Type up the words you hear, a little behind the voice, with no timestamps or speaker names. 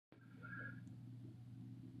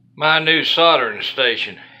My new soldering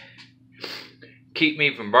station. Keep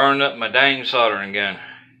me from burning up my dang soldering gun.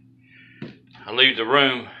 I leave the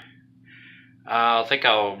room. I think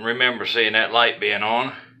I'll remember seeing that light being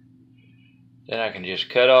on. Then I can just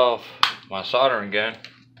cut off my soldering gun.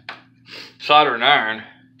 Soldering iron.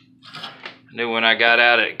 I knew when I got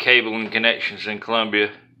out at Cable and Connections in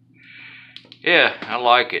Columbia. Yeah, I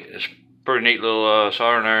like it. It's a pretty neat little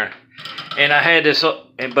soldering iron. And I had this,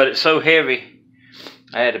 but it's so heavy,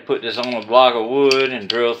 I had to put this on a block of wood and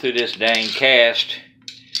drill through this dang cast.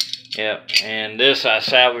 Yep, and this I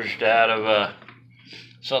salvaged out of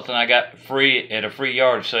something I got free at a free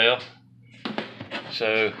yard sale.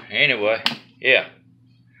 So anyway, yeah.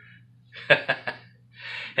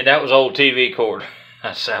 And that was old TV cord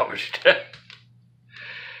I salvaged.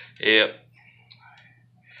 Yep.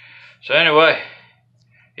 So anyway,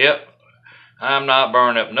 yep, I'm not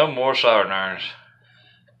burning up no more soldering irons.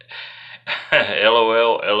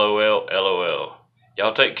 LOL, LOL, LOL.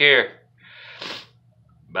 Y'all take care.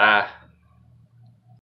 Bye.